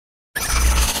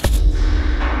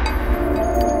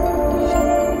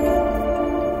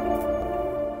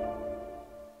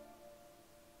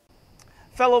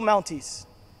fellow Mounties,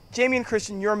 Jamion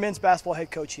Christian, your men's basketball head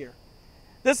coach here.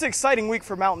 This is an exciting week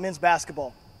for Mount men's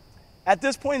basketball. At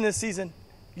this point in this season,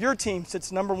 your team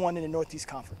sits #1 in the Northeast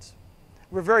Conference.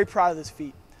 We're very proud of this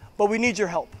feat, but we need your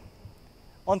help.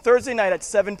 On Thursday night at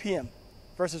 7 p.m.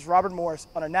 versus Robert Morris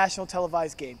on a national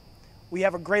televised game, we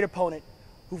have a great opponent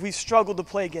who we've struggled to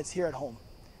play against here at home.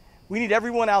 We need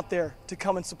everyone out there to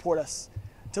come and support us,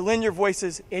 to lend your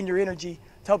voices and your energy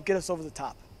to help get us over the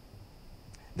top.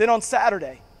 Then on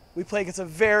Saturday, we play against a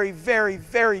very, very,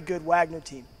 very good Wagner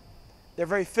team. They're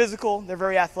very physical, they're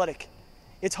very athletic.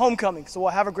 It's homecoming, so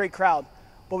we'll have a great crowd,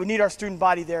 but we need our student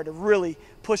body there to really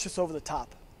push us over the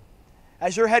top.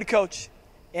 As your head coach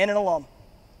and an alum,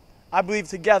 I believe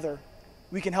together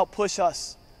we can help push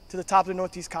us to the top of the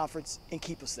Northeast Conference and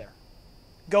keep us there.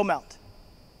 Go Mount.